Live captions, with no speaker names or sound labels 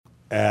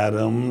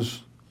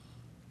Adams,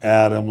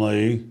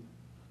 Adamley,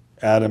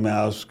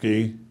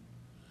 Adamowski,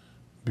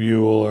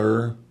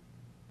 Bueller,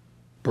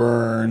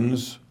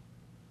 Burns,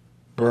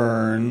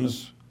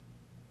 Burns,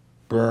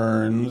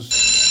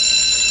 Burns.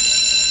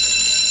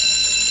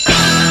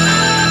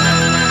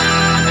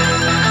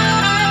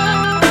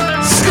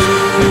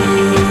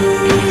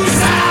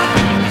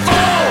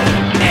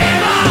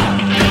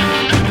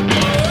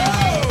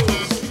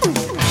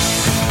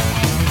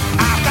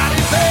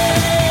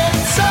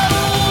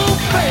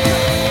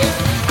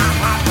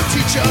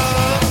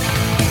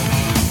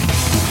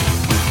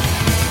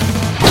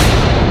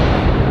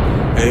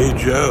 Hey,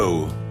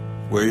 Joe,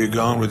 where you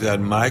going with that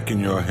mic in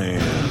your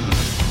hand?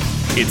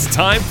 It's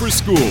time for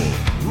school,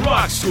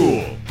 Rock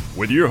School,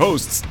 with your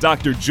hosts,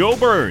 Dr. Joe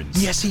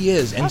Burns. Yes, he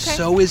is, and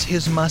so is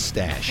his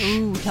mustache.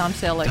 Ooh, Tom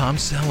Selleck. Tom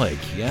Selleck,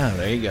 yeah,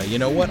 there you go. You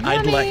know what?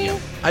 I'd let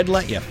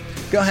you.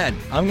 Go ahead.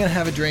 I'm going to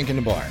have a drink in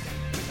the bar.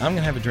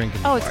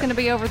 Oh, it's going to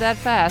be over that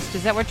fast.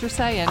 Is that what you're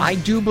saying? I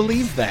do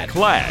believe that.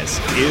 Class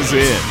is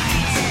in.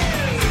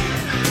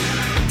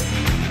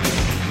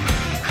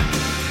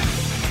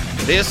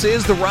 This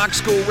is the Rock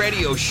School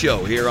Radio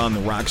Show here on the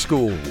Rock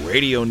School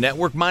Radio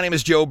Network. My name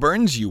is Joe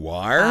Burns. You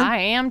are? I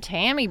am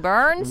Tammy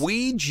Burns.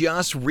 We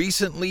just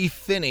recently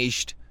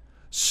finished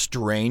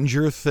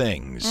Stranger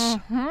Things.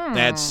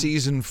 That's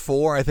season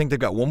 4. I think they've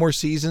got one more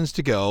seasons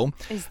to go.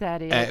 Is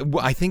that it?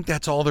 I think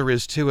that's all there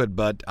is to it,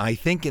 but I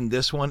think in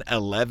this one,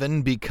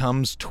 11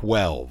 becomes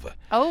 12.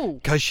 Oh.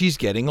 Because she's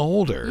getting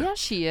older. Yeah,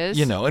 she is.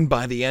 You know, and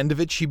by the end of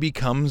it, she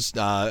becomes,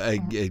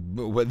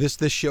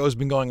 this show has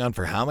been going on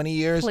for how many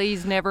years?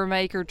 Please never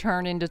make her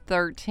turn into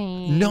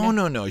 13.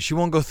 No. She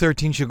won't go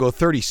 13. She'll go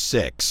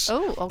 36.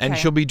 Oh, okay. And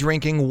she'll be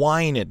drinking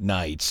wine at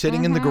night,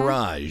 sitting in the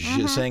garage,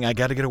 saying, I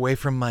got to get away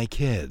from my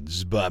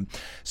kids. But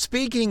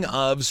speaking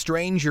of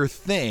Stranger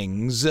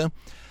Things,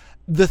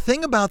 the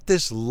thing about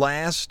this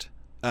last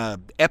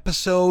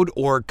episode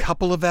or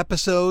couple of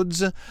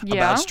episodes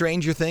about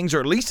Stranger Things,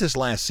 or at least this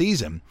last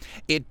season,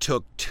 it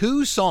took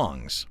 2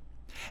 songs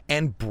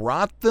and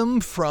brought them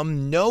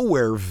from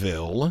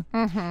Nowhereville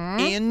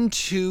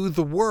into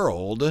the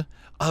world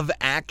of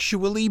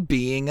actually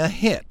being a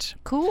hit.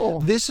 Cool.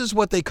 This is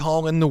what they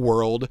call in the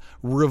world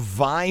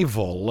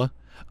revival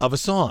of a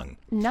song.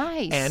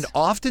 Nice. And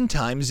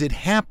oftentimes it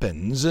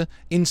happens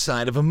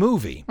inside of a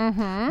movie.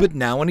 But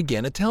now and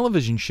again, a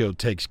television show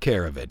takes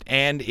care of it.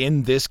 And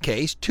in this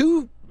case,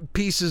 2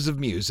 pieces of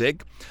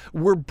music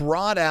were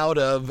brought out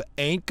of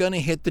ain't gonna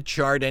hit the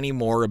chart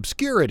anymore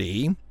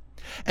obscurity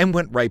and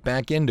went right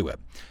back into it.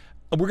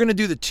 We're going to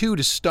do the 2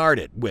 to start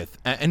it with.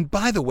 And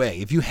by the way,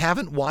 if you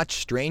haven't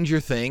watched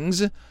Stranger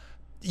Things,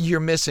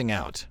 you're missing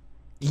out.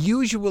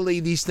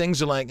 Usually these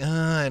things are like,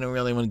 I don't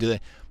really want to do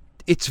that.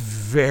 It's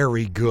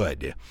very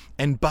good.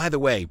 And by the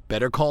way,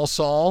 Better Call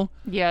Saul?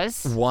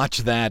 Yes.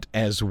 Watch that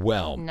as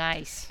well.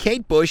 Nice.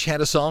 Kate Bush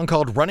had a song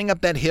called Running Up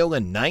That Hill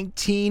in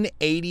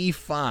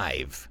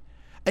 1985.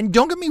 And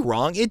don't get me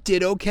wrong, it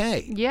did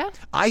okay. Yeah.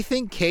 I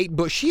think Kate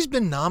Bush, she's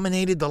been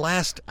nominated the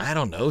last,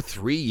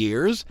 3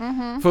 years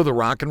for the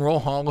Rock and Roll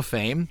Hall of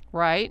Fame.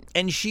 Right.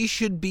 And she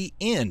should be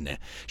in.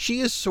 She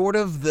is sort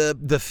of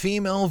the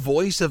female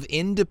voice of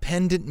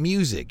independent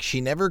music. She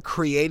never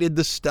created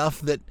the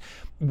stuff that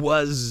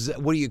was,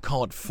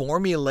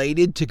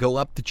 formulated to go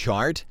up the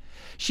chart.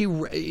 She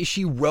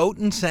wrote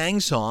and sang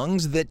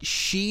songs that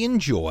she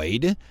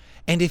enjoyed,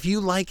 and if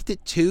you liked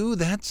it too,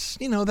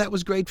 that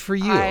was great for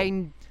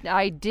you.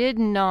 I did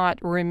not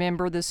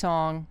remember the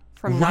song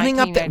from Running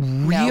Up That...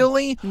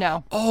 Really?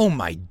 No. Oh,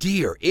 my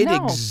dear. It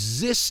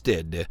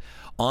existed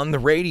on the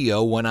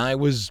radio when I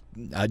was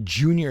a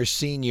junior,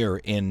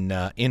 senior in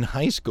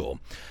high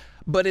school.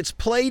 But it's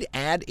played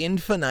ad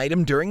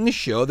infinitum during the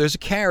show. There's a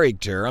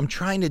character. I'm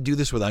trying to do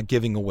this without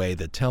giving away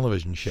the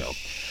television show.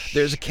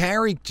 There's a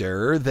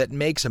character that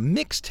makes a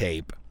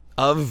mixtape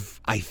of,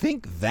 I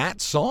think,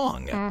 that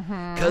song.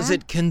 Because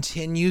it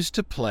continues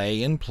to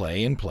play and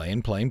play and play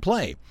and play and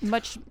play.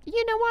 Much,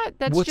 you know what?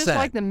 That's What's just that?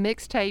 like the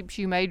mixtapes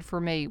you made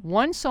for me.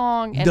 One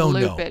song and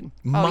loop it.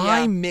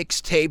 My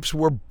mixtapes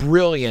were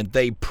brilliant.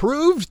 They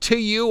proved to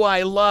you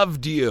I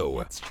loved you.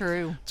 That's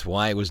true. That's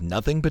why it was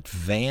nothing but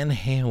Van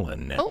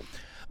Halen. Oh.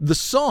 The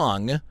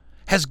song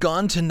has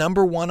gone to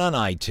number 1 on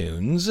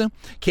iTunes.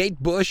 Kate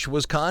Bush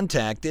was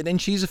contacted,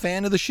 and she's a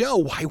fan of the show.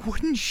 Why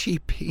wouldn't she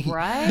be?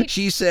 Right.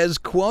 She says,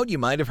 quote, you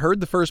might have heard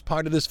the first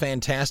part of this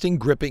fantastic,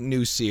 gripping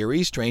new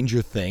series,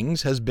 Stranger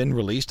Things, has been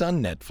released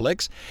on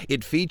Netflix.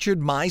 It featured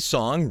my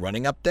song,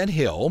 Running Up That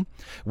Hill,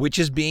 which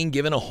is being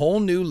given a whole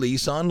new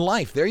lease on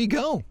life. There you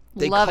go.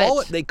 They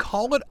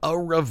call it a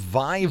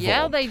revival.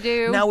 Yeah, they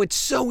do. Now, it's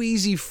so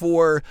easy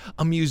for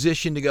a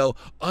musician to go,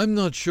 I'm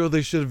not sure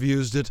they should have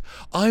used it.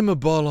 I'm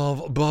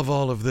above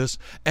all of this,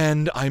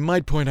 and I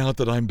might point out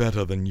that I'm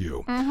better than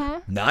you.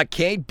 Not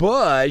Kate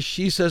Bush.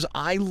 She says,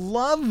 I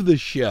love the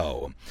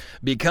show.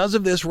 Because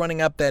of this,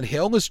 Running Up That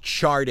Hill is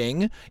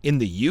charting in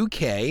the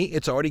UK.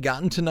 It's already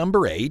gotten to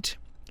number 8.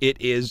 It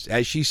is,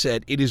 as she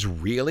said, it is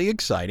really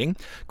exciting.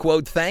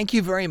 Quote, "Thank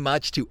you very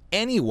much to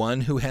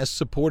anyone who has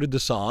supported the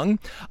song.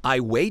 I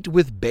wait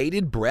with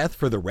bated breath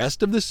for the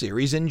rest of the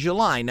series in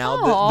July."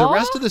 Now, the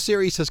rest of the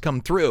series has come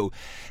through.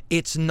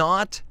 It's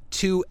not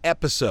 2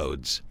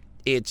 episodes.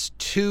 It's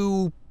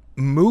 2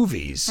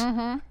 movies.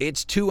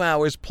 It's 2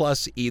 hours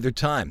plus either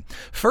time.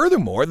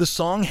 Furthermore, the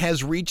song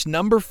has reached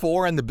number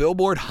 4 on the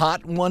Billboard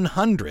Hot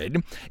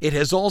 100. It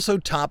has also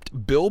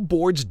topped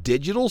Billboard's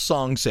digital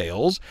song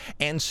sales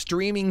and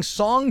streaming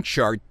song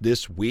chart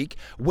this week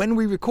when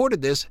we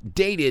recorded this,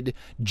 dated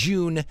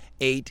June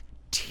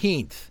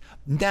 18th.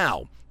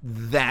 Now,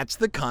 that's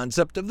the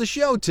concept of the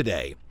show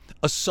today.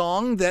 A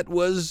song that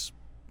was,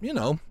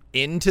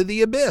 into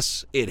the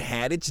abyss. It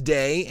had its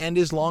day and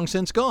is long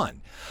since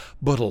gone.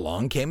 But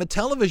along came a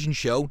television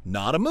show,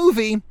 not a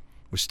movie.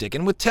 We're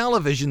sticking with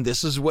television.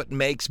 This is what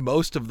makes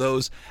most of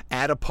those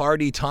at a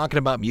party talking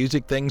about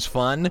music things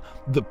fun.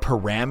 The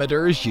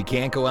parameters you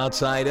can't go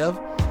outside of.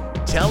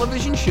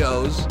 Television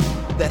shows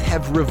that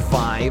have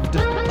revived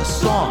a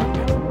song.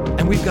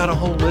 And we've got a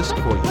whole list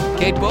for you.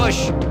 Kate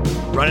Bush,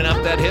 Running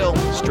Up That Hill,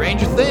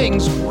 Stranger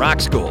Things,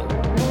 Rock School.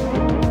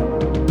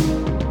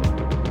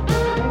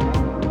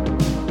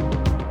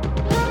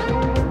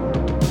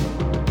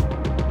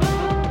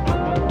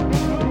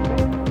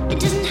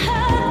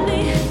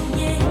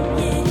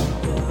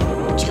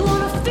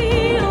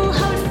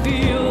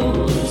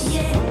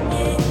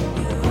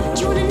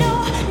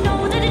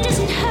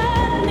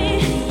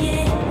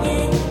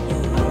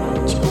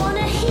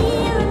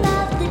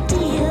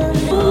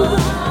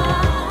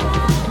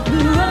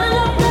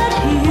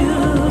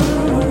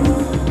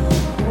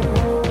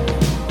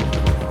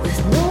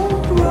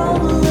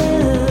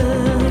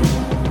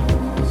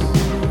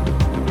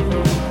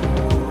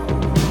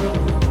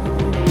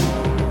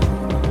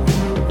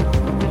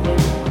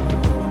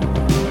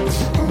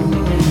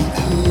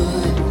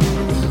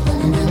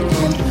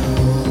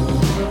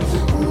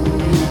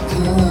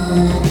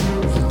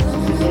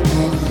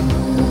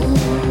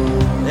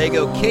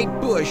 Kate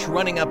Bush,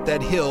 Running Up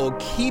That Hill,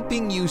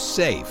 keeping you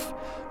safe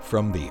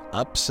from the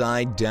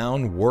upside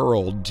down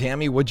world.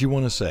 Tammy, what'd you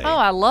want to say? Oh,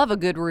 I love a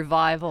good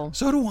revival.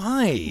 So do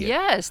I.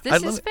 Yes,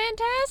 this is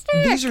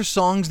fantastic. These are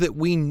songs that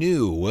we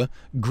knew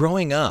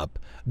growing up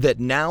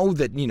that now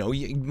that,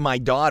 my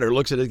daughter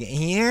looks at it,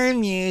 your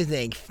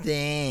music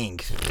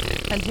stinks.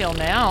 Until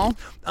now.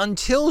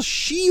 Until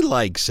she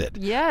likes it.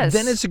 Yes.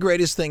 Then it's the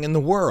greatest thing in the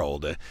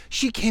world.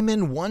 She came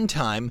in one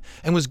time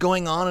and was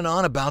going on and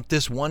on about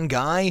this one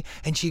guy,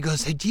 and she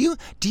goes, "Hey, do you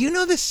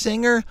know the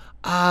singer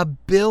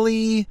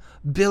Billy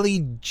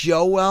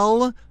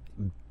Joel?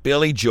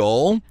 Billy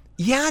Joel?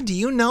 Yeah, do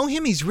you know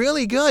him? He's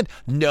really good."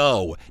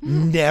 "No,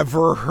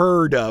 never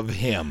heard of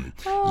him."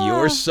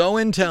 You're so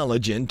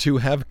intelligent to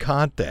have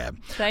caught that.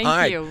 Thank All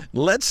right, you.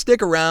 let's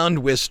stick around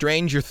with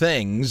Stranger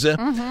Things.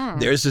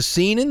 There's a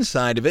scene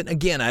inside of it.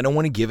 Again, I don't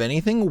want to give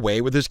anything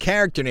away, with this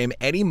character named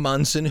Eddie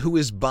Munson, who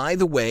is, by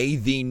the way,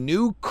 the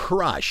new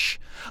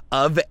crush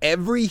of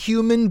every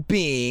human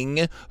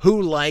being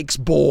who likes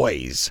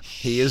boys.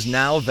 He is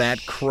now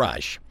that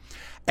crush.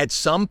 At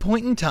some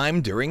point in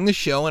time during the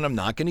show, and I'm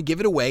not going to give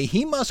it away,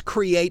 he must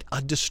create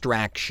a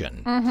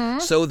distraction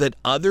so that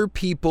other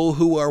people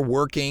who are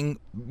working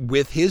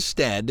with his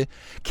stead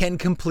can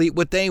complete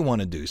what they want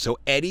to do. So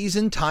Eddie's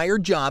entire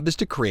job is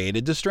to create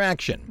a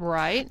distraction.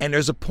 Right. And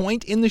there's a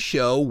point in the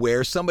show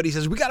where somebody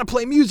says, we got to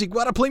play music.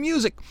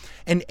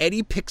 And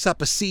Eddie picks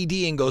up a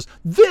CD and goes,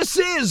 "This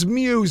is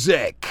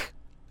music."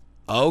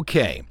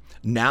 Okay,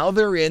 now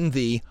they're in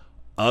the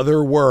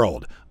other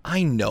world.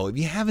 I know, if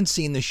you haven't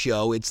seen the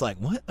show, it's like,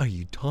 what are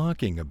you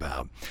talking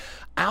about?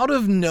 Out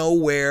of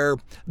nowhere,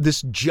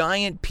 this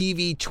giant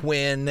PV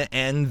twin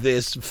and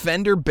this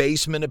Fender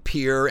Bassman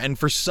appear, and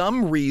for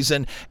some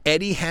reason,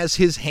 Eddie has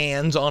his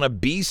hands on a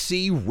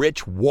BC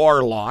Rich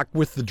Warlock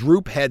with the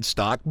droop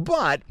headstock,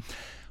 but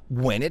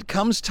when it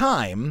comes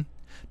time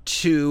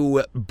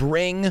to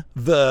bring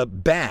the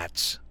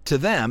bats to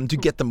them, to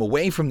get them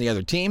away from the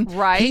other team,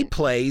 he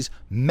plays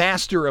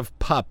Master of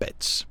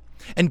Puppets.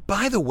 And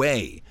by the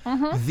way,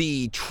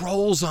 the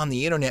trolls on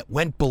the internet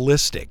went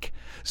ballistic,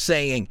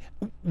 saying,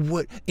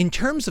 in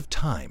terms of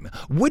time,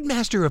 would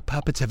Master of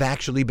Puppets have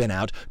actually been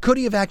out? Could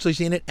he have actually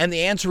seen it? And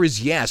the answer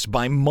is yes,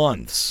 by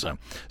months.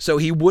 So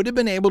he would have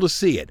been able to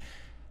see it.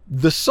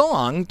 The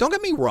song, don't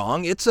get me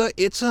wrong, it's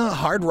a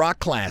hard rock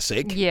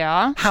classic.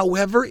 Yeah.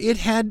 However, it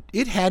had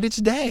its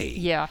day.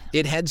 Yeah.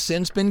 It had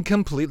since been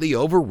completely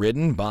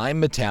overridden by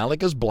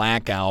Metallica's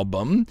Black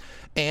Album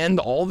and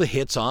all the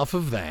hits off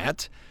of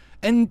that.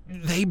 And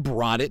they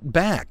brought it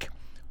back.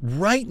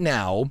 Right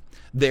now,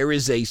 there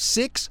is a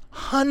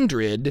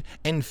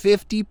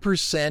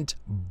 650%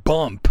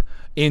 bump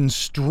in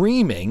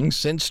streaming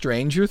since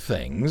Stranger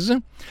Things.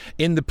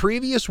 In the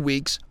previous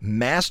weeks,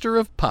 Master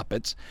of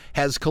Puppets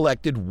has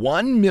collected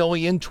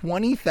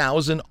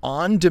 1,020,000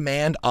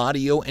 on-demand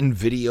audio and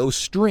video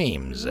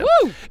streams.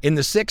 Woo! In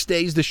the 6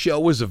 days the show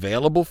was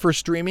available for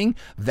streaming,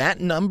 that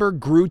number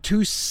grew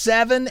to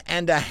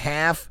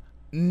 7.5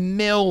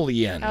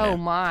 million. Oh,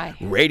 my.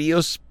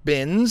 Radio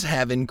spins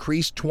have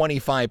increased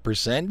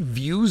 25%.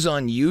 Views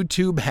on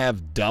YouTube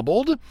have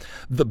doubled.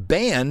 The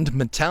band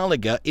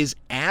Metallica is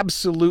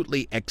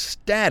absolutely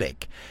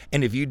ecstatic.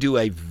 And if you do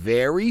a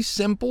very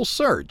simple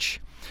search,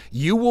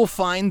 you will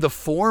find the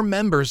 4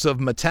 members of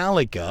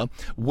Metallica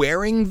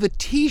wearing the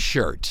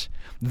t-shirt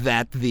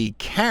that the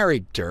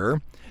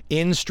character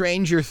in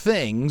Stranger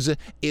Things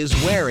is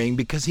wearing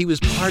because he was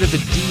part of a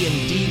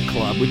D&D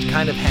club, which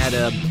kind of had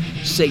a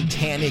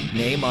satanic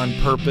name on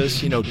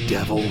purpose,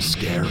 Devil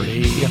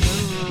Scary.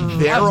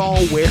 They're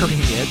all wearing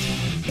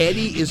it.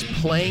 Eddie is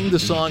playing the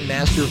song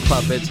Master of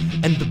Puppets,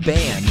 and the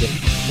band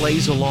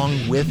plays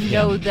along with him.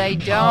 No, they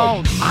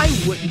don't.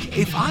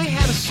 If I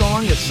had a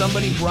song that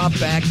somebody brought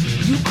back,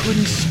 you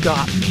couldn't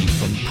stop me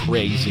from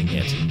praising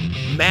it.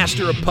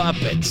 Master of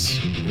Puppets,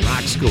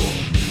 Rock School.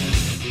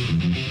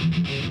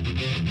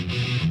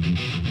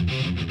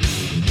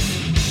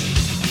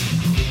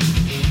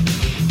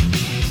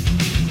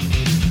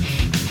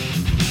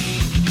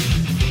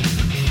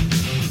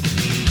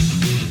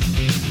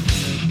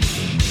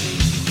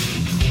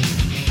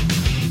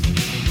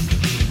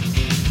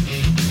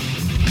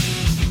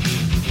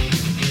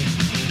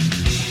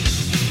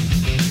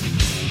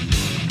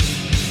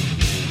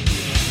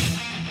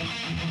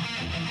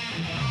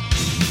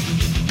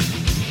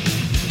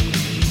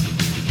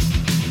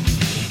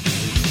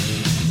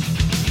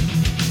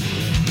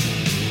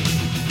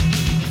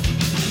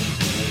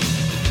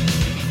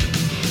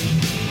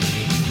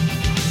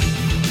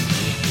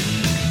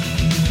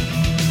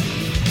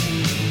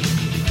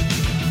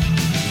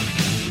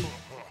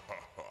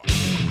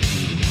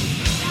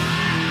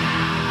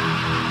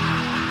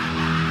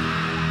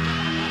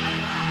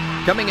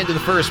 Coming into the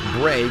first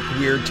break,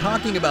 we're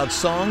talking about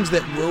songs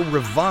that were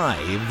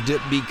revived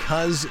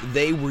because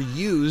they were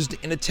used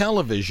in a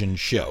television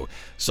show.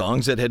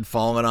 Songs that had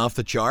fallen off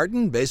the chart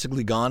and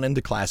basically gone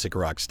into classic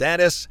rock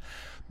status,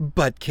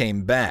 but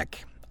came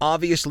back.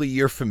 Obviously,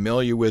 you're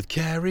familiar with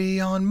Carry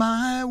On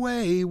My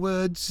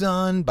Wayward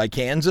Son by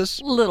Kansas.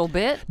 A little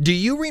bit. Do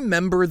you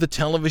remember the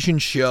television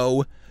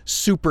show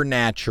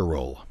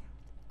Supernatural?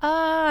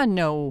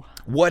 No.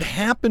 What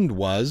happened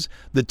was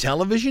the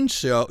television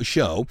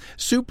show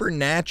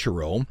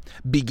Supernatural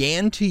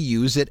began to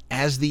use it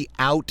as the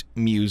out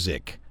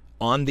music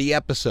on the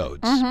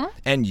episodes.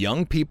 And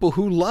young people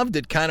who loved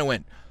it kind of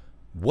went,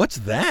 "What's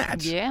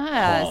that?"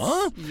 Yes.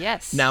 Huh?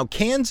 Yes. Now,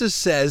 Kansas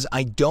says,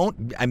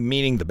 I'm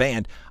meaning the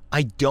band,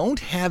 I don't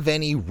have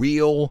any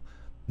real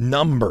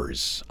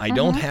numbers. I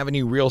don't have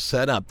any real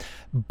setup.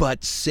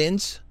 But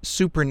since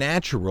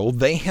Supernatural,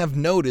 they have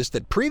noticed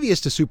that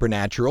previous to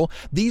Supernatural,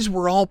 these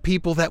were all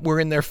people that were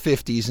in their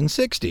 50s and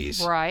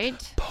 60s.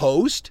 Right.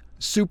 Post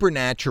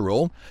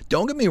Supernatural,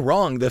 don't get me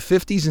wrong, the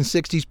 50s and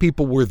 60s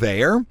people were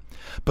there,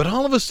 but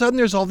all of a sudden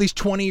there's all these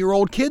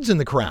 20-year-old kids in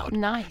the crowd.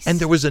 Nice. And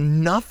there was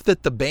enough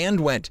that the band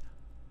went,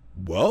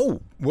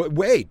 whoa,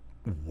 wait,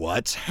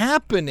 what's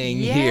happening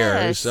here?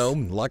 Yes. So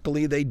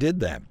luckily they did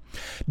that.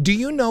 Do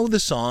you know the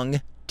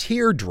song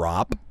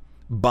Teardrop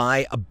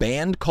by a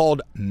band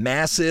called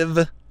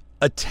Massive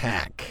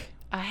Attack?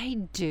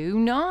 I do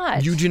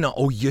not. You do not?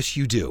 Oh, yes,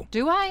 you do.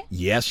 Do I?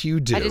 Yes, you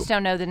do. I just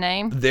don't know the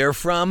name. They're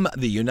from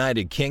the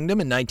United Kingdom.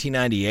 In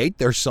 1998,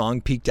 their song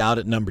peaked out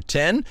at number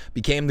 10,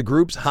 became the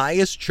group's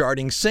highest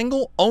charting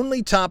single,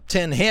 only top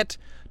 10 hit,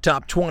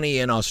 top 20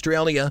 in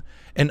Australia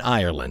and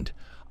Ireland.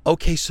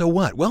 Okay, so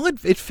what? Well,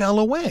 it fell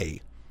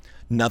away.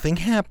 Nothing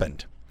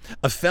happened.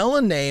 A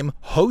fella named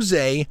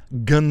Jose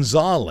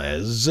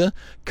Gonzalez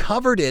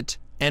covered it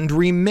and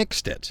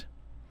remixed it.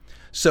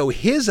 So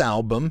his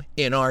album,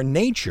 In Our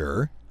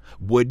Nature,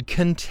 would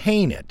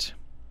contain it.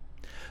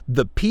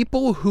 The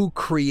people who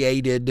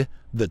created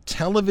the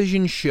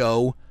television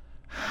show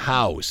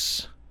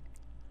House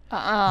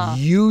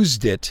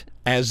used it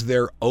as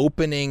their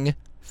opening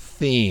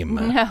theme.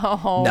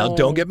 No. Now,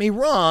 don't get me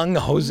wrong,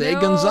 Jose No.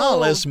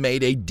 Gonzalez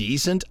made a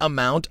decent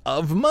amount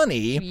of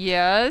money,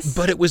 Yes.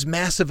 but it was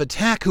Massive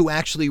Attack who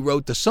actually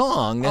wrote the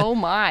song Oh,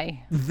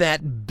 my.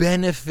 that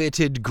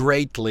benefited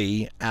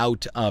greatly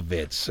out of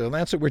it. So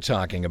that's what we're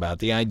talking about,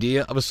 the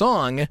idea of a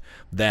song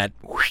that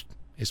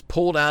is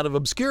pulled out of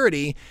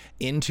obscurity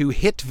into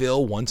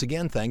Hitville, once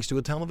again, thanks to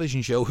a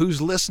television show.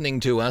 Who's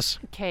listening to us?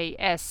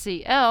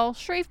 KSCL,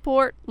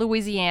 Shreveport,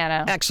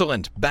 Louisiana.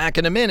 Excellent. Back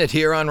in a minute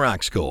here on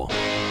Rock School.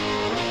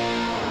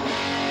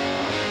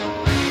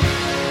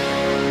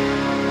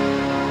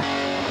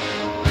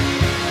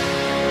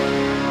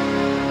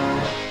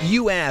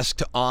 You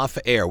asked off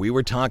air. We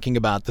were talking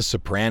about the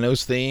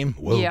Sopranos theme.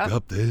 Woke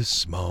up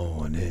this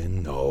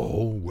morning, the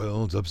whole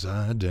world's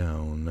upside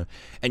down.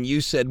 And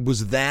you said,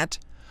 was that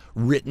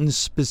written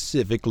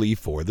specifically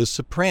for the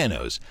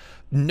Sopranos?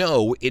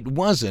 No, it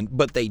wasn't,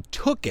 but they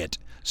took it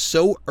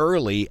so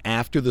early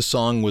after the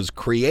song was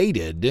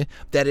created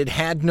that it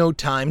had no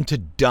time to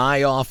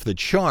die off the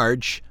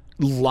chart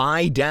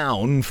lie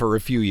down for a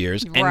few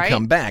years and Right.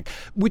 come back,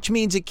 which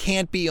means it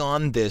can't be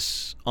on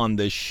this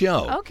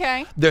show.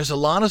 Okay. There's a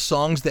lot of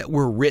songs that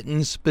were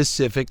written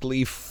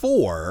specifically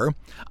for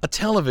a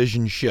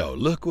television show.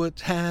 Look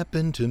what's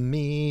happened to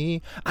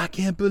me. I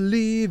can't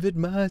believe it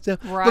myself.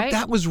 Right. Look,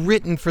 that was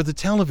written for the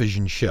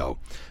television show.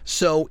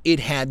 So it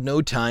had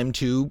no time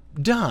to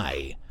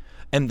die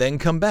and then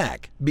come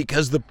back,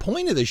 because the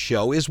point of the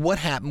show is what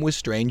happened with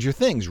Stranger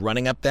Things,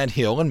 running up that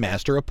hill and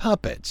Master of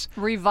Puppets.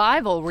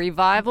 Revival.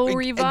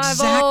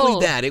 Exactly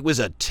that. It was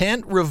a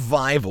tent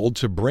revival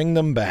to bring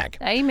them back.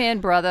 Amen,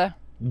 brother.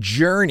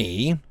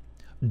 Journey,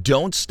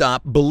 Don't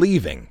Stop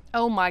Believing.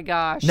 Oh, my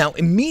gosh. Now,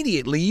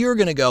 immediately you're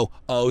going to go,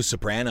 oh,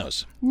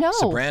 Sopranos. No.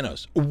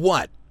 Sopranos.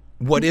 What?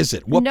 What is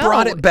it? What No,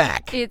 brought it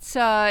back? It's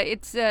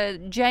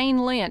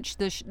Jane Lynch,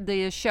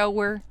 the show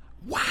where,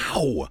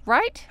 Wow.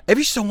 right?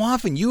 Every so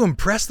often, you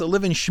impress the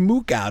living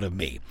schmook out of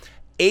me.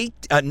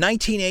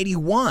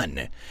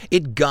 1981,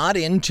 it got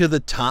into the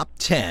top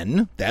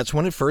 10. That's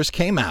when it first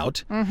came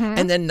out.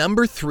 And then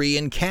number 3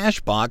 in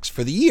Cashbox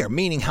for the year,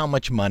 meaning how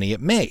much money it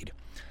made.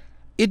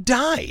 It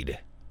died.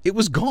 It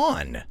was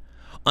gone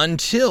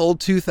until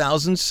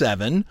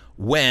 2007,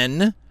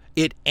 when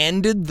it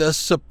ended The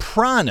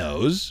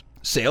Sopranos.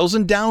 Sales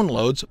and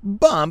downloads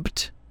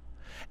bumped.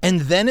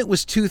 And then it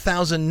was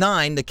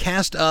 2009, the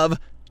cast of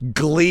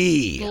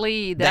Glee.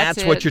 Glee,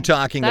 that's what it. you're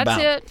talking That's about.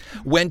 it.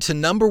 Went to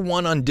number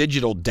 1 on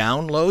digital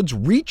downloads,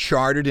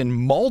 recharted in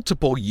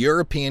multiple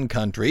European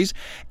countries,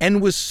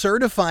 and was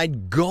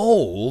certified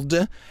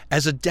gold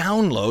as a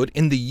download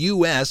in the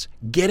U.S.,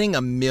 getting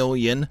 1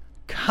 million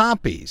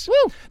copies.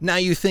 Woo. Now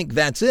you think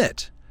that's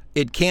it.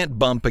 It can't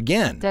bump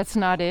again. That's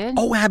not it.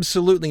 Oh,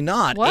 absolutely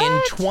not. What?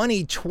 In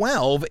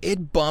 2012,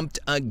 it bumped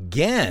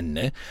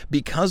again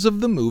because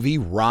of the movie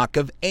Rock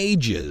of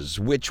Ages,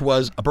 which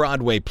was a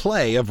Broadway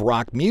play of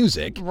rock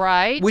music,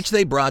 Right. which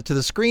they brought to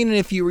the screen. And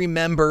if you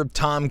remember,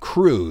 Tom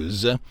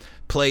Cruise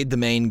played the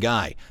main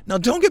guy. Now,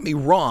 don't get me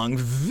wrong.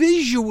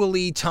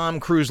 Visually, Tom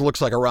Cruise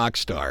looks like a rock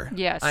star.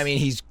 Yes. I mean,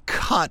 he's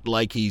cut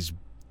like he's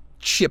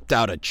chipped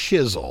out a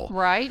chisel.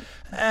 Right.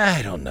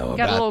 I don't know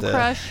Got a about little the...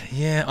 crush?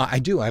 Yeah, I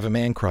do. I have a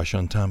man crush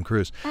on Tom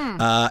Cruise.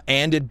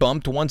 And it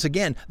bumped once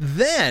again.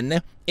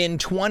 Then, in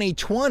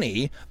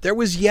 2020, there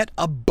was yet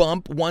a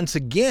bump once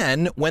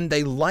again when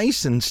they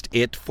licensed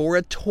it for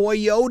a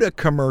Toyota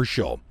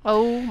commercial.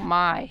 Oh,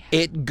 my.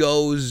 It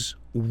goes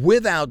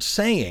without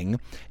saying,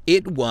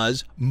 it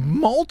was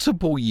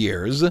multiple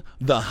years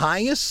the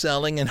highest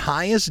selling and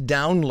highest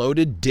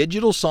downloaded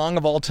digital song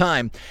of all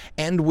time,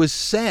 and was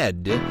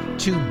said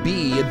to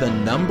be the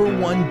number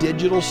 1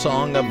 digital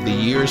song of the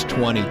years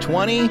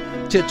 2020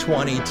 to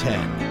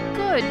 2010.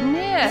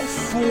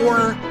 Goodness.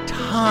 4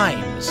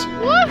 times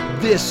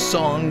this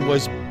song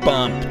was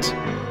bumped.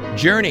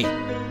 Journey,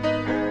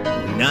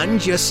 None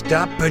Just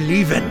Stop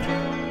Believin'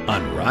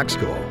 on Rock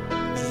School.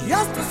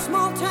 Just a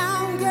small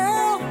town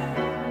girl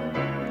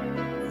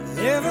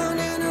living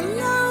in a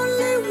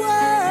lonely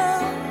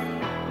world.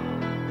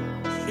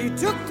 She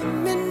took the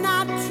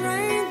midnight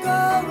train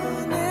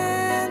going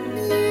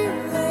anywhere.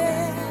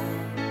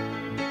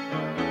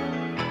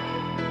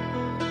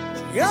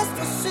 Just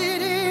a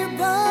city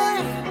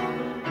boy,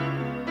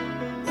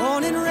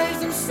 born and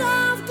raised in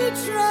South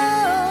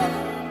Detroit.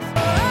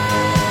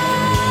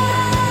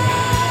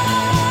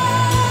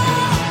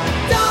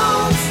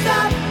 Don't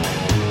stop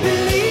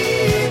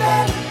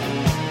believing.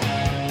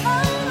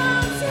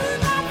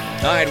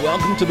 All right,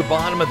 welcome to the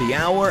bottom of the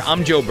hour.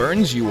 I'm Joe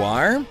Burns. You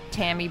are?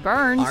 Tammy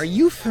Burns. Are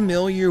you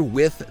familiar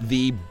with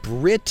the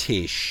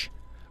British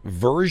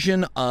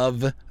version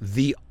of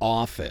The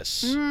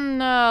Office?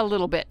 A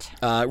little bit.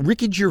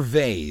 Ricky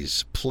Gervais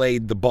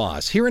played the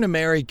boss. Here in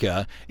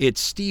America,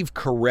 it's Steve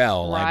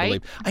Carell, I Right.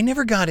 believe. I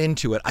never got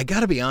into it. I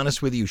got to be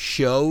honest with you,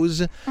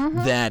 shows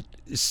that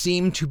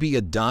seem to be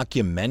a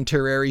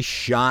documentary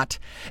shot,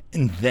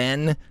 and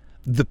then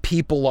the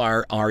people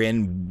are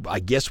in, I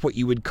guess, what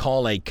you would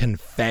call a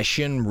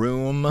confession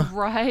room.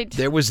 Right.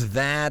 There's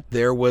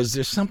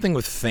something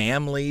with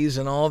families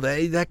and all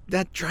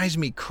that drives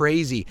me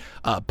crazy.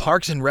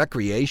 Parks and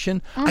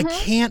Recreation, I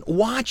can't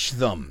watch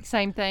them.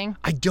 Same thing.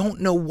 I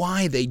don't know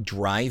why they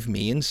drive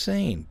me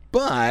insane.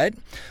 But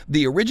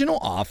the original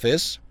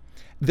Office,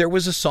 there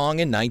was a song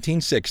in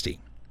 1960,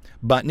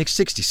 but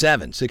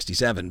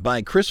 67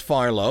 by Chris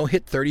Farlow,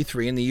 hit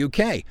 33 in the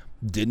UK.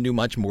 Didn't do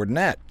much more than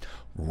that.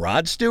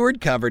 Rod Stewart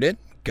covered it,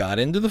 got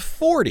into the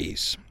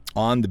 40s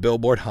on the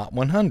Billboard Hot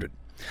 100.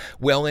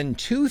 Well, in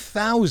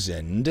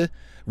 2000,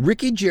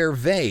 Ricky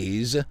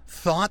Gervais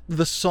thought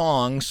the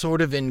song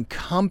sort of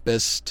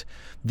encompassed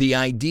the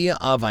idea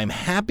of, I'm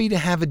happy to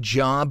have a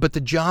job, but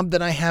the job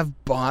that I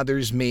have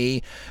bothers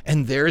me,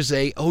 and there's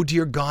oh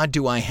dear God,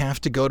 do I have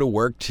to go to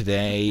work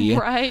today?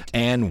 Right.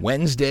 And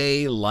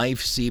Wednesday,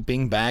 life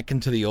seeping back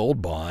into the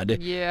old bod.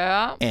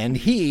 Yeah. And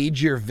he,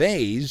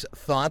 Gervais,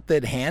 thought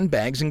that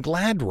Handbags and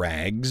Glad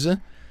Rags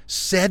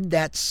said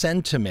that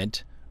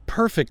sentiment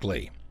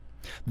perfectly.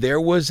 There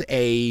was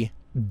a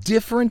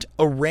different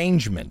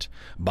arrangement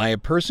by a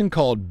person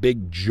called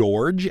Big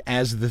George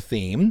as the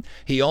theme.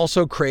 He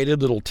also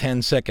created little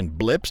 10-second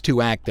blips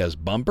to act as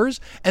bumpers,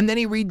 and then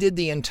he redid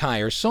the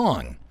entire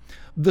song.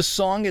 The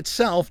song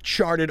itself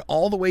charted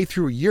all the way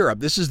through Europe.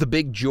 This is the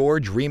Big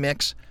George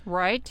remix.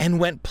 Right. And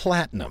went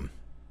platinum.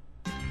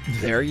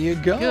 There you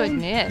go.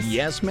 Goodness.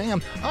 Yes,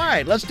 ma'am. All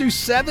right, let's do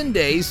 7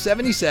 days,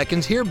 70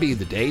 seconds. Here be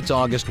the dates.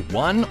 August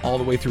 1 all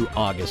the way through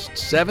August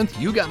 7th.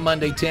 You got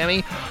Monday,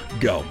 Tammy.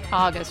 Go.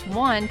 August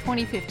 1,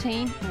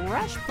 2015,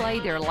 Rush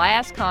played their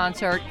last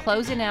concert,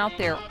 closing out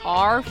their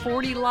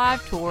R40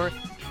 live tour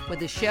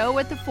with a show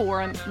at the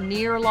Forum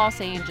near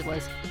Los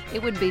Angeles.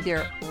 It would be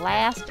their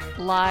last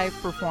live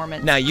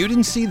performance. Now, you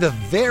didn't see the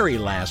very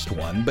last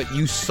one, but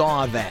you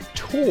saw that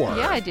tour.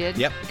 Yeah, I did.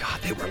 Yep.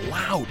 God, they were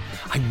loud.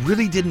 I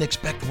really didn't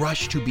expect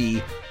Rush to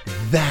be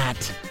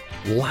that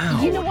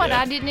loud. You know what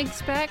I didn't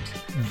expect?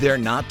 There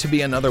not to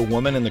be another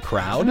woman in the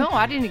crowd? No,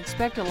 I didn't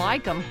expect to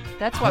like them.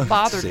 That's what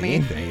bothered See, me.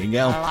 There you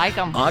go. I like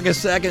them.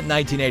 August 2nd,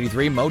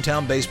 1983,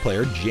 Motown bass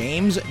player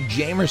James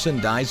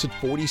Jamerson dies at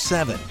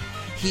 47.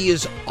 He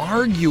is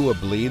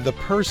arguably the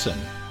person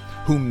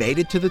who made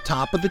it to the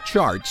top of the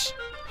charts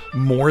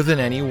more than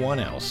anyone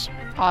else.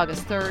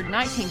 August 3rd,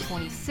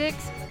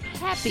 1926,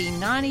 happy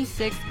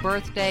 96th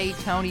birthday,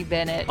 Tony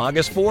Bennett.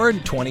 August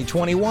 4th,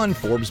 2021,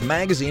 Forbes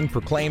magazine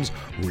proclaims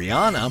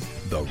Rihanna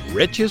the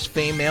richest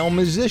female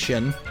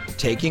musician,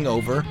 taking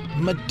over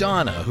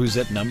Madonna, who's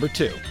at number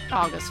 2.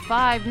 August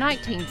 5,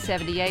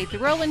 1978, the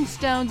Rolling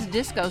Stones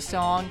disco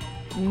song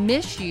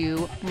Miss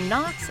You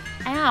knocks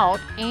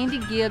out Andy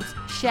Gibbs'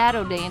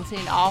 Shadow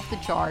Dancing off the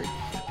chart.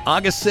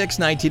 August 6,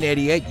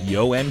 1988,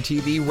 Yo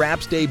MTV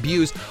Raps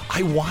debuts.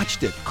 I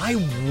watched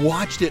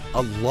it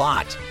a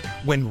lot.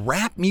 When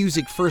rap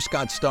music first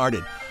got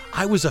started,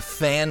 I was a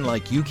fan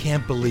like you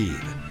can't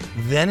believe.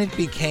 Then it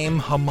became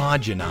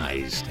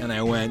homogenized, and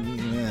I went...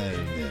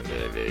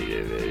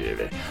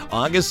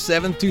 August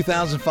 7,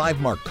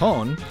 2005, Mark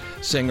Cohn,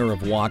 singer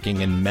of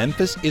Walking in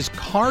Memphis, is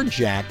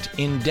carjacked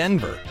in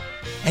Denver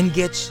and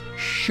gets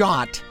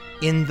shot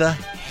in the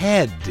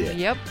head.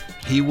 Yep.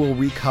 He will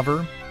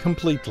recover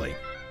completely.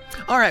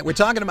 All right, we're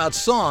talking about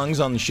songs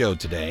on the show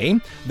today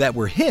that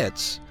were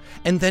hits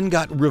and then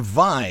got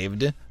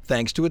revived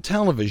thanks to a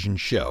television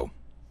show.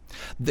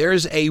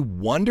 There's a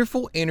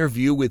wonderful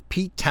interview with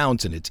Pete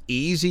Townsend. It's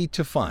easy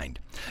to find.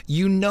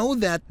 You know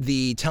that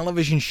the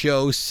television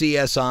show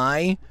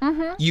CSI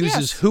uses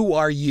yes. Who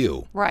Are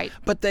You? Right.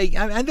 But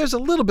there's a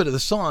little bit of the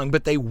song,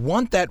 but they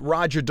want that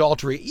Roger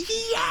Daltrey,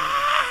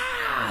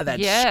 yeah, that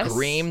yes.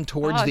 scream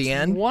towards the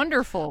end.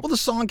 Wonderful. Well, the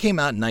song came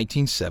out in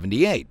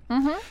 1978.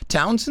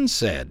 Townsend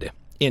said,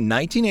 in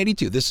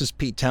 1982, this is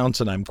Pete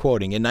Townsend I'm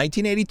quoting, in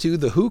 1982,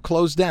 The Who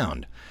closed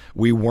down.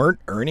 We weren't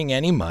earning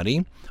any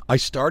money. I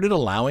started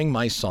allowing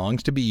my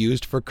songs to be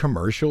used for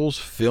commercials,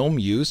 film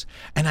use,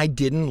 and I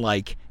didn't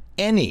like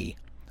any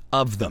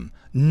of them.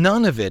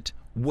 None of it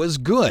was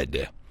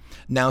good.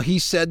 Now, he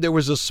said there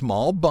was a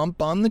small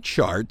bump on the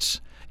charts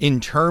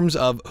in terms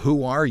of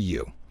Who Are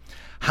You?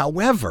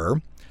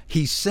 However,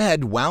 he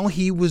said while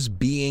he was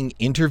being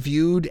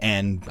interviewed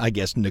and, I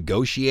guess,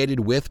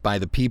 negotiated with by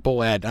the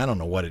people at, I don't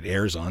know what it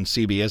airs on,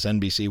 CBS,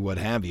 NBC, what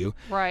have you.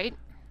 Right.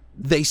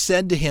 They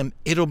said to him,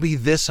 it'll be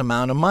this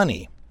amount of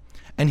money.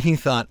 And he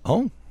thought,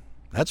 oh,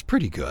 that's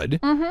pretty good.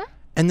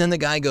 And then the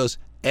guy goes,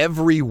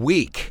 every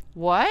week.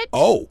 What?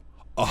 Oh.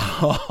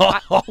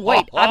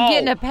 Wait, I'm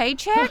getting a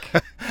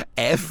paycheck?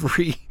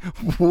 Every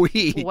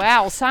week.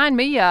 Wow, sign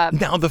me up.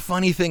 Now, the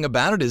funny thing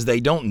about it is they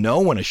don't know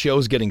when a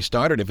show's getting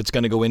started if it's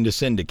going to go into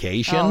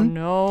syndication. Oh,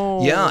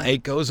 no. Yeah,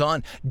 it goes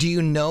on. Do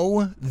you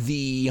know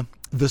the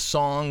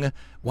song,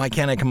 why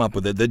can't I come up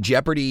with it? The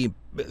Jeopardy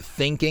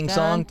thinking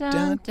song?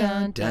 Dun,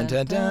 dun, dun,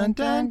 dun,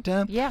 dun,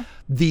 dun. Yeah.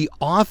 The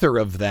author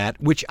of that,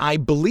 which I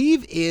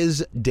believe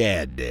is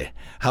dead,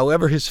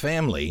 however, his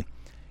family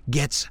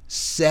gets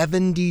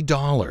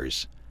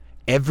 $70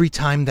 every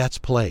time that's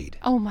played.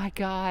 Oh, my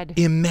God.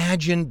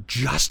 Imagine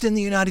just in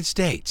the United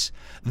States,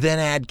 then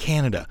add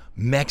Canada,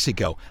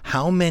 Mexico,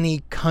 how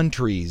many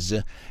countries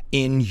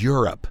in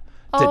Europe?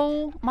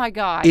 Oh, my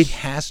gosh. It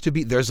has to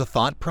be. There's a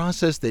thought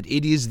process that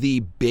it is the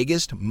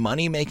biggest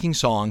money-making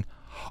song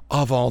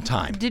of all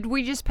time. Did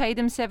we just pay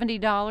them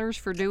 $70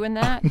 for doing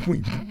that?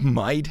 We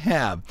might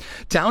have.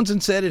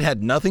 Townsend said it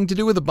had nothing to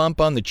do with a bump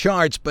on the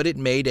charts, but it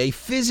made a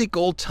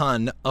physical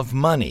ton of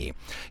money.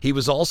 He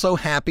was also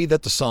happy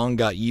that the song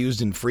got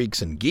used in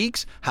Freaks and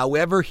Geeks.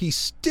 However, he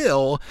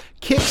still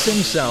kicks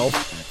himself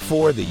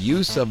for the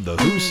use of the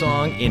Who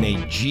song in a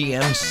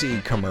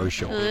GMC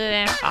commercial.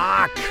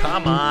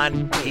 Come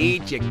on,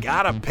 Pete, you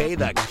gotta pay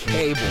the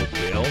cable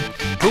bill.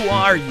 Who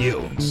are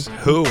you? It's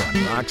Who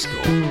on Rock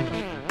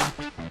School.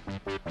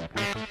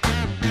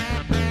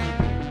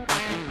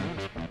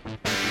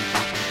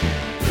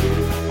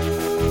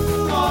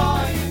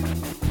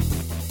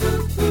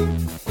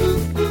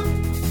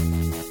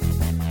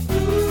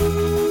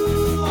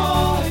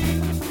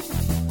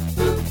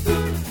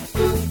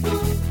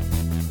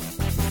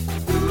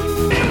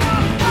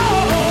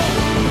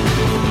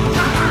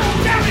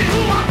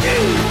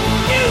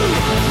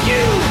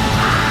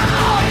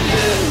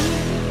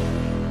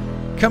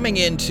 Coming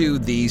into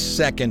the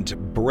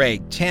second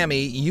break,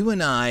 Tammy, you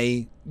and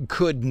I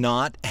could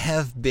not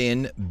have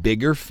been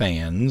bigger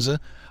fans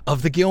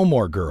of the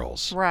Gilmore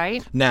Girls.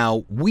 Right.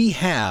 Now, we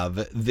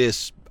have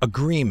this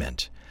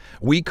agreement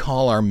we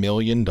call our $1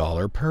 million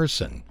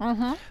person.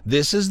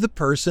 This is the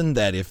person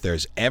that if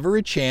there's ever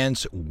a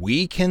chance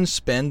we can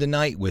spend a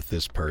night with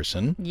this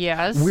person,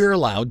 Yes. we're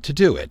allowed to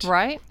do it.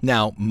 Right.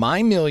 Now,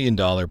 my $1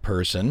 million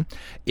person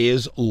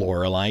is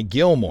Lorelai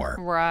Gilmore.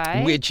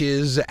 Right. Which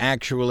is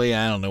actually,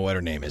 I don't know what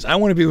her name is. I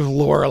want to be with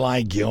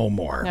Lorelai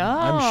Gilmore.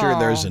 I'm sure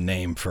there's a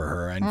name for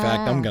her. In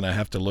fact, I'm going to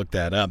have to look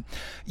that up.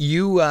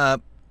 You,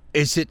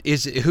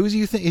 who do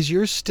you think, is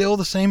yours still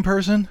the same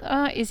person?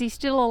 Is he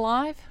still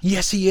alive?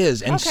 Yes, he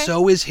is. And Okay.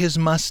 so is his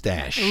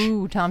mustache.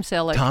 Ooh, Tom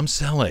Selleck. Tom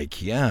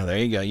Selleck. Yeah, there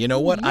you go. You know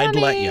what? Yummy.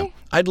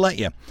 I'd let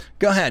you.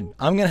 Go ahead.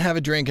 I'm going to have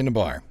a drink in the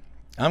bar.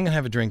 I'm going to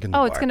have a drink in the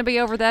bar. Oh, it's going to be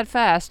over that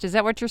fast. Is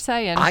that what you're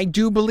saying? I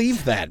do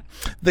believe that.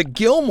 The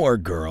Gilmore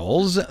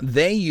Girls,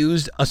 they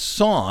used a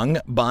song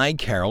by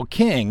Carole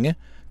King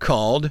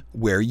called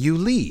Where You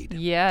Lead.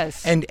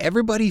 Yes. And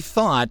everybody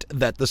thought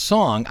that the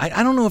song,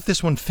 I don't know if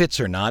this one fits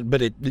or not,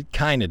 but it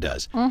kind of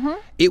does.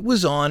 It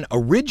was on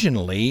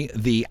originally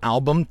the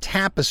album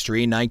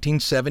Tapestry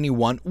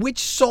 1971, which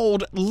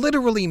sold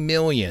literally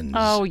millions.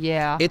 Oh,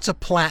 yeah. It's a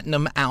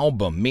platinum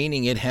album,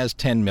 meaning it has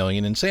 10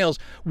 million in sales,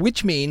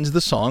 which means the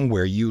song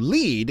Where You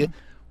Lead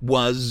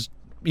was,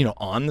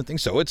 on the thing.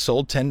 So it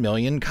sold 10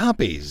 million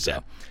copies.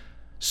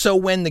 So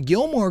when the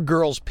Gilmore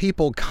Girls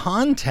people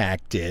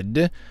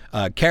contacted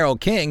Carole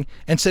King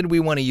and said, we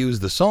want to use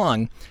the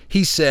song,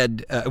 she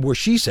said,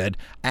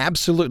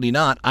 absolutely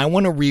not. I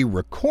want to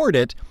re-record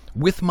it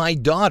with my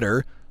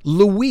daughter,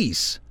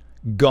 Louise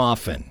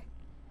Goffin.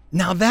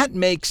 Now that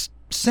makes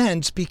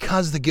sense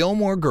because the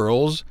Gilmore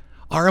Girls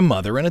are a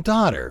mother and a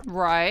daughter.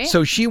 Right.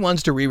 So she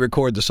wants to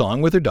re-record the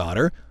song with her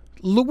daughter,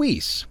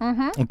 Louise.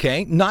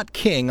 Okay? Not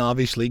King,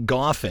 obviously.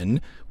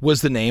 Goffin was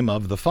the name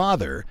of the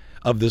father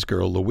of this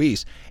girl,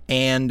 Louise.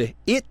 And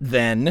it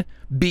then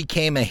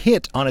became a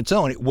hit on its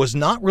own. It was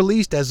not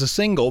released as a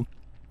single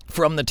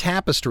from the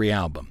Tapestry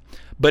album,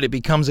 but it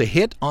becomes a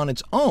hit on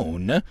its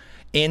own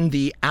in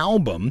the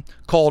album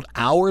called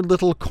Our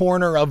Little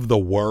Corner of the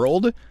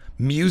World,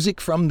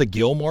 Music from the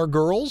Gilmore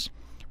Girls,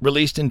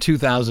 released in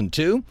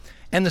 2002,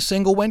 and the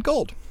single went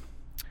gold.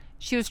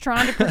 She was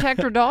trying to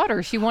protect her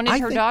daughter. She wanted I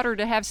her think- daughter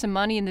to have some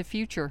money in the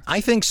future.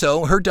 I think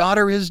so. Her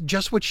daughter is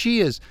just what she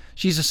is.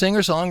 She's a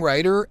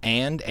singer-songwriter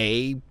and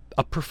a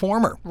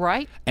performer.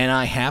 Right. And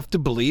I have to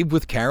believe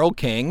with Carole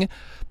King,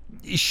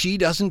 she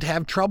doesn't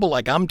have trouble.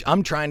 Like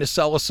I'm trying to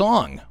sell a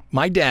song.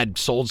 My dad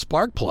sold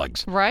spark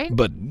plugs. Right.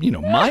 But,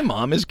 my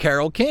mom is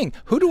Carole King.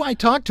 Who do I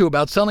talk to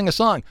about selling a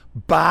song?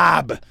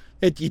 Bob.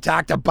 You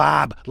talk to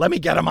Bob. Let me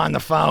get him on the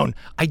phone.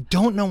 I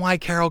don't know why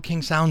Carole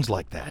King sounds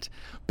like that,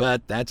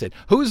 but that's it.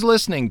 Who's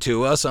listening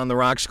to us on the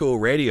Rock School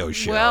Radio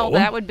Show? Well,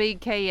 that would be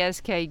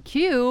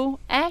KSKQ,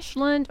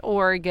 Ashland,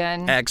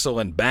 Oregon.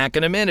 Excellent. Back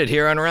in a minute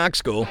here on Rock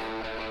School.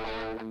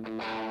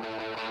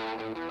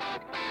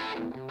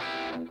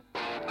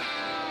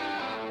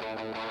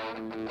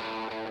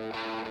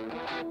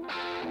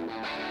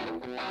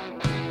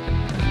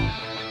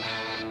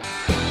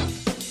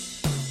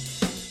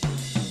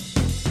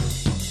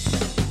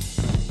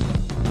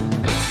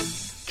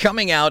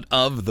 Coming out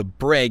of the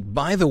break,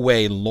 by the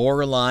way,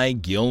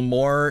 Lorelai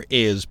Gilmore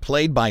is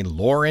played by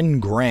Lauren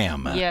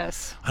Graham.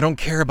 Yes. I don't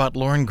care about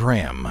Lauren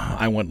Graham.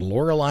 I want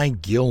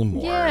Lorelai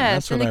Gilmore.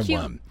 Yes, That's what in I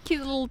a want. cute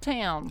little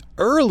town.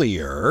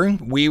 Earlier,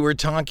 we were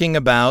talking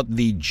about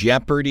the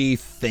Jeopardy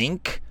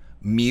Think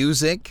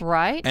music.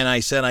 Right. And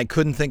I said I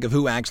couldn't think of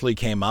who actually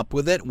came up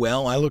with it.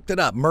 Well, I looked it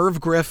up. Merv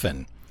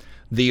Griffin,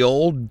 the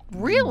old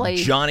Really?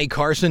 Johnny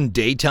Carson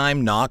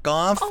daytime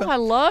knockoff. Oh, I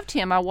loved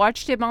him. I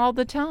watched him all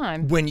the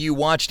time. When you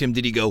watched him,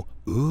 did he go,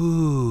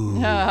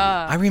 ooh?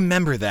 I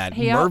remember that.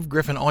 Merv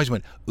Griffin always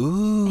went,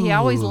 ooh. He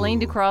always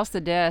leaned across the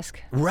desk.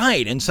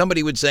 Right. And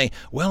somebody would say,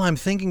 well, I'm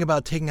thinking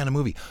about taking on a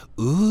movie.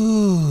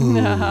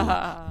 Ooh.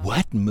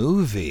 What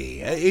movie?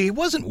 He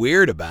wasn't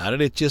weird about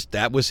it. It just,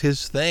 that was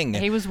his thing.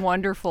 He was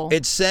wonderful.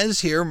 It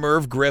says here,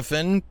 Merv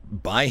Griffin,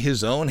 by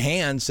his own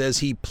hand, says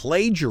he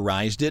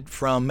plagiarized it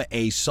from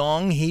a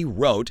song he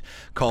wrote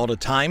called A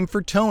Time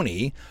for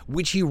Tony,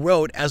 which he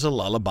wrote as a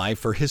lullaby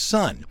for his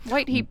son.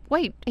 Wait,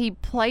 he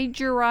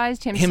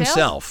plagiarized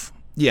himself?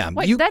 Yeah.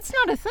 Wait, that's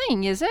not a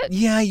thing, is it?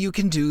 Yeah, you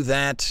can do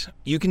that.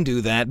 You can do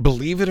that.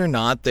 Believe it or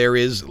not, there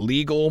is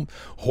legal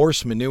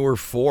horse manure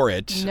for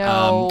it.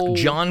 No.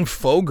 John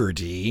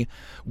Fogerty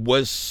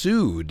was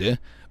sued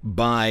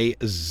by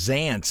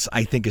Zance,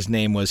 I think his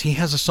name was. He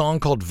has a song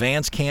called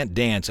Vance Can't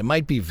Dance. It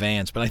might be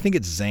Vance, but I think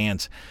it's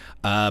Zance.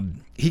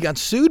 He got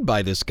sued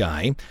by this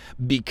guy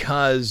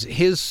because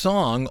his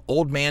song,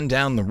 Old Man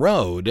Down the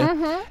Road,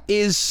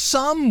 is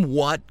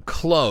somewhat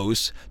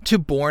close to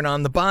Born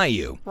on the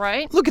Bayou.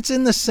 Right. Look, it's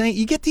in the same...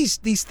 You get these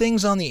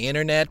things on the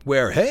internet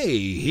where,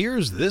 hey,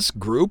 here's this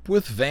group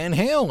with Van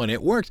Halen, and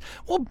it works.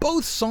 Well,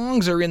 both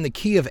songs are in the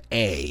key of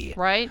A.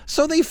 Right.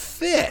 So they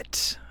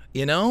fit,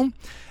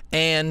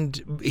 And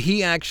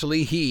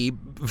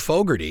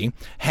Fogerty,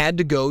 had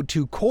to go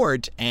to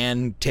court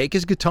and take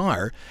his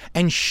guitar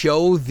and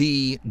show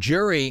the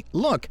jury,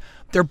 look,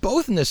 they're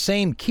both in the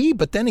same key,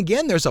 but then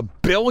again, there's a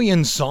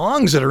billion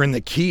songs that are in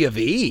the key of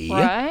E.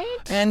 Right.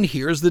 And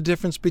here's the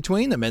difference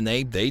between them. And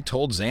they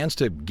told Zantz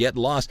to get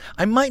lost.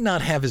 I might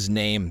not have his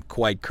name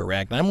quite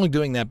correct. I'm only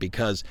doing that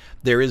because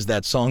there is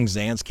that song,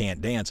 Zantz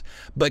Can't Dance.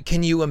 But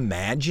can you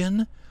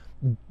imagine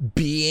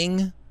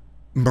being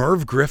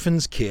Merv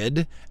Griffin's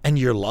kid and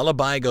your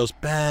lullaby goes,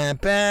 ba,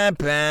 ba,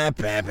 ba,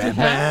 ba, ba,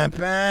 ba,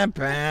 ba,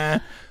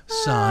 ba.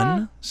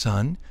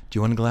 Son, do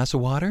you want a glass of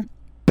water?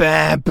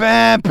 Ba,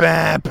 ba,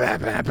 ba, ba,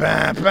 ba,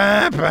 ba,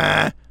 ba,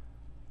 ba.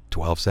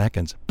 12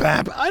 seconds.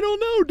 Ba, ba. I don't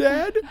know,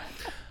 Dad.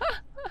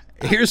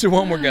 Here's the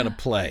one we're going to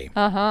play.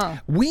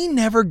 We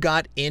never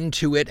got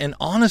into it, and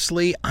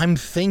honestly, I'm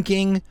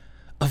thinking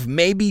of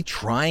maybe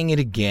trying it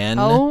again.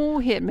 Oh,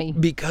 hit me.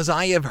 Because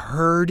I have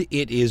heard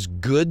it is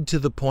good to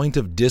the point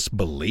of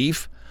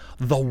disbelief.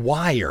 The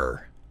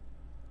Wire.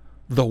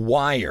 The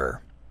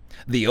Wire.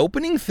 The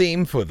opening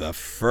theme for the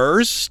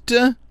first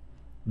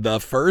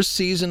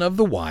season of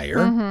The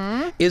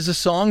Wire is a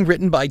song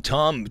written by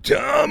Tom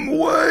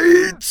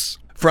Waits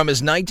from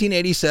his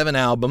 1987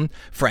 album,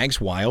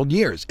 Frank's Wild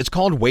Years. It's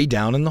called Way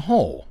Down in the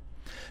Hole.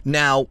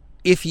 Now,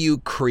 if you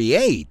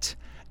create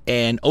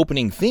an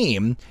opening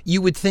theme,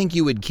 you would think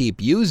you would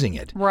keep using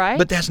it. Right.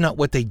 But that's not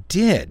what they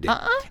did.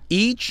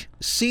 Each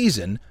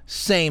season,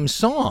 same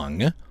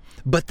song,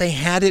 but they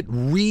had it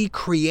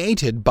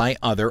recreated by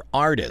other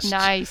artists.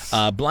 Nice.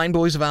 Blind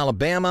Boys of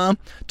Alabama,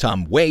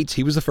 Tom Waits,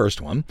 he was the first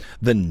one,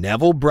 the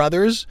Neville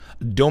Brothers,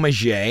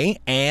 Domager,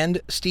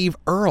 and Steve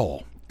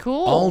Earle.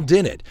 Cool. All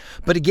did it.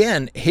 But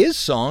again, his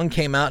song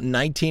came out in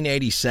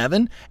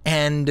 1987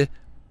 and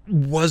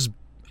was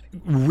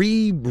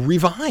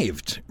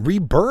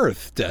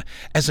rebirthed.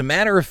 As a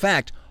matter of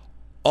fact,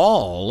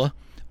 all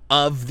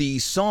of the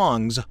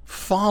songs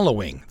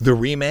following the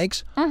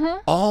remakes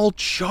all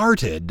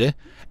charted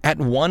at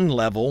one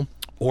level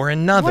or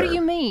another. What do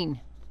you mean?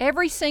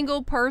 Every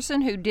single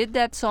person who did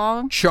that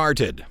song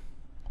Charted.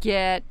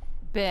 get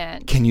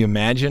bent. Can you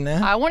imagine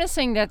that? I want to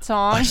sing that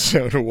song.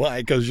 So do I,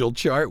 because you'll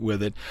chart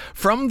with it.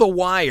 From The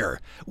Wire,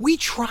 we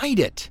tried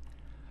it.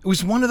 It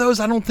was one of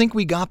those, I don't think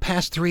we got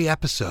past 3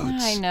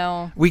 episodes. I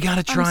know. We got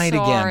to try it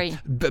sorry.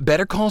 again.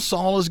 Better Call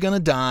Saul is going to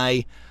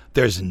die.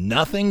 There's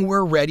nothing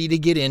we're ready to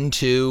get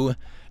into.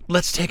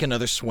 Let's take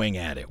another swing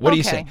at it. What do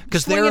you say?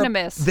 Because Swing and a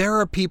miss. there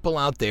are people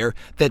out there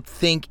that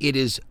think it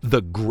is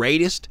the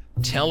greatest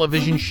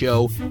television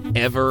show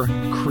ever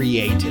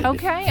created.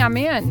 Okay, I'm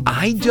in.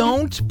 I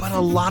don't, but a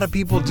lot of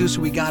people do,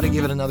 so we got to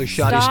give it another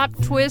shot.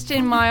 Stop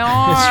twisting my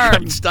That's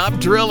arm. right. Stop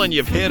drilling.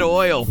 You've hit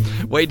oil.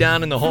 Way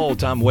down in the hole,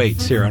 Tom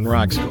Waits here on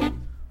Rock School.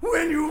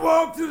 When you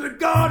walk through the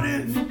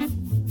garden,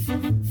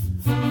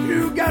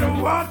 you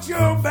gotta watch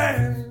your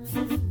back.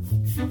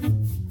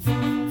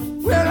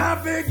 Well,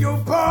 I beg your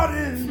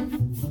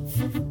pardon.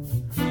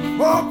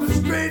 Walk the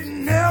straight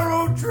and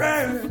narrow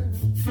track.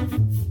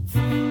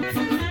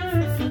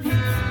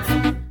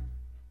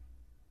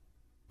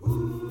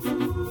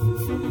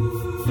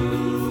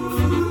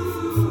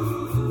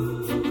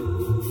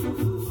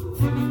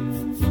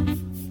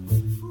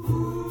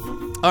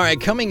 All right,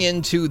 coming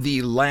into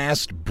the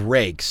last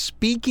break,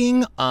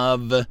 speaking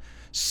of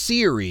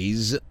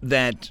series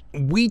that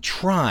we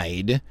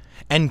tried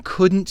and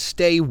couldn't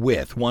stay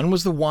with. One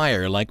was The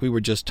Wire, like we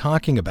were just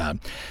talking about.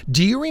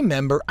 Do you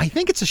remember, I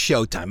think it's a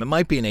Showtime, it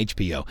might be an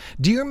HBO.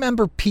 Do you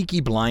remember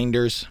Peaky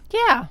Blinders?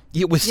 Yeah.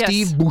 It was Yes.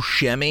 Steve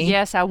Buscemi.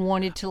 Yes, I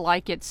wanted to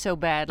like it so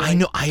badly. I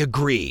know, I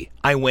agree.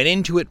 I went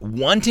into it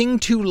wanting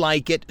to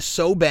like it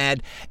so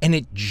bad, and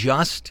it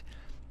just,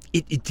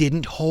 it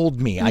didn't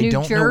hold me. I don't know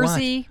why. New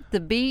Jersey, the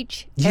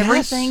beach, Yes.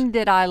 everything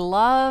that I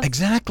love.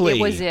 Exactly.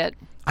 It was it.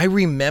 I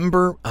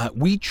remember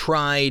we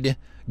tried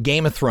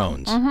Game of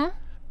Thrones.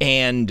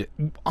 And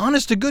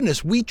honest to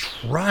goodness, we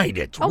tried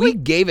it. We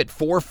gave it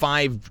 4 or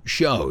 5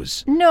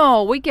 shows.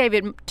 No, we gave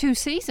it 2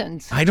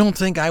 seasons. I don't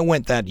think I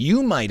went that.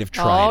 You might have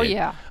tried Oh, it.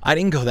 yeah. I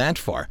didn't go that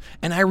far.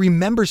 And I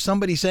remember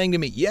somebody saying to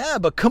me, yeah,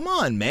 but come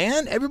on,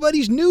 man.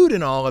 Everybody's nude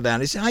and all of that.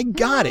 I said, I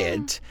got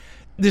it.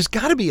 There's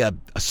got to be a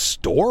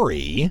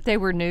story. They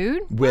were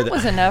nude? With- That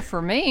was enough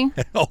for me.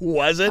 Oh,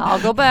 was it?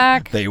 I'll go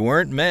back. They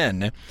weren't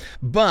men.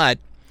 But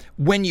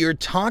when you're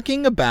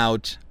talking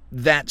about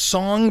that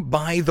song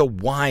by The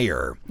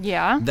Wire,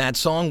 Yeah. that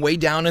song Way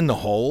Down in the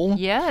Hole,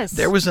 Yes.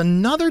 there was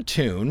another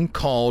tune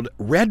called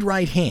Red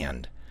Right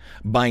Hand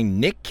by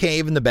Nick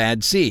Cave and the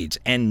Bad Seeds.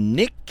 And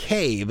Nick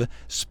Cave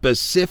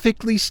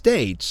specifically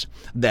states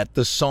that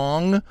the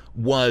song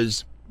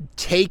was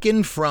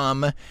taken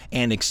from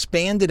and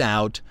expanded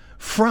out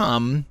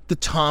from the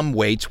Tom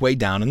Waits Way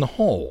Down in the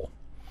Hole.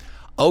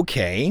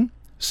 Okay,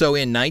 so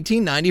in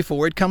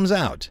 1994 it comes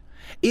out.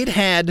 It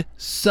had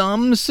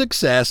some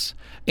success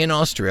in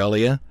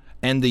Australia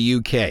and the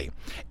UK.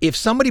 If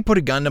somebody put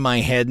a gun to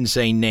my head and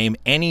say, name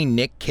any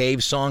Nick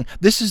Cave song,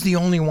 this is the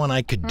only one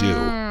I could do.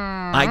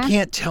 I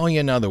can't tell you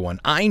another one.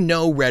 I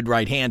know Red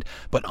Right Hand,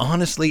 but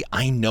honestly,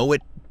 I know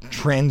it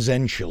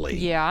transcendentionally.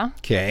 Yeah.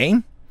 Okay?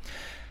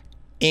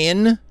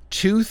 In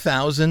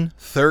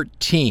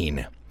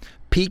 2013,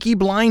 Peaky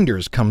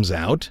Blinders comes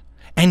out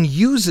and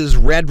uses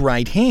Red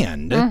Right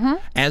Hand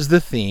as the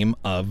theme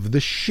of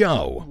the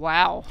show.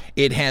 Wow.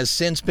 It has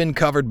since been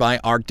covered by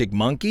Arctic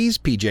Monkeys,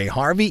 PJ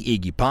Harvey,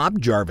 Iggy Pop,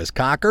 Jarvis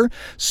Cocker,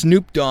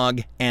 Snoop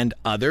Dogg, and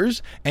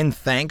others. And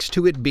thanks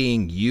to it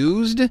being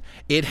used,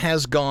 it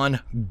has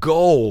gone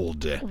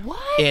gold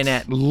in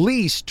at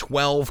least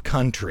 12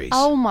 countries.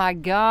 Oh my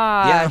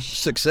Yeah, gosh.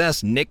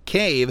 success. Nick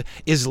Cave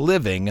is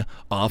living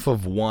off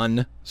of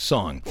one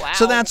song. Wow.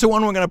 So that's the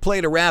one we're going to play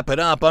to wrap it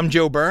up. I'm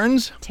Joe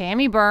Burns.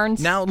 Tammy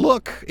Burns. Now,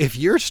 look, if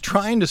you're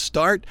trying to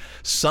start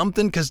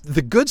something, because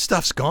the good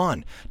stuff's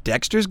gone.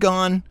 Dexter's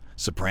gone.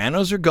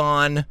 Sopranos are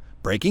gone.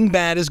 Breaking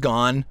Bad is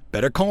gone.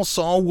 Better Call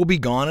Saul will be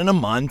gone in a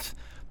month.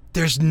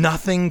 There's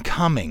nothing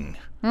coming.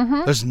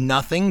 There's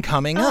nothing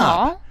coming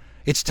up.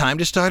 It's time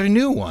to start a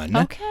new one.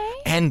 Okay.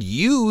 And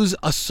use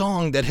a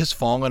song that has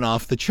fallen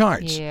off the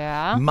charts.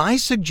 Yeah. My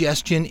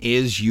suggestion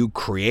is you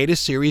create a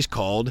series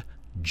called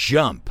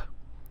Jump.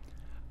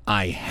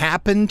 I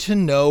happen to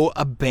know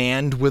a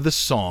band with a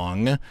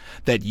song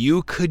that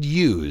you could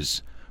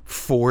use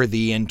for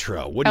the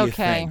intro. What do you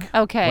think?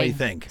 Okay. What do you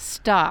think?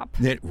 Stop.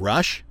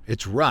 Rush?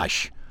 It's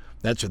Rush.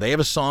 That's what they have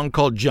a song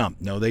called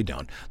Jump. No, they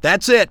don't.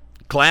 That's it.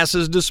 Class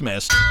is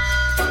dismissed.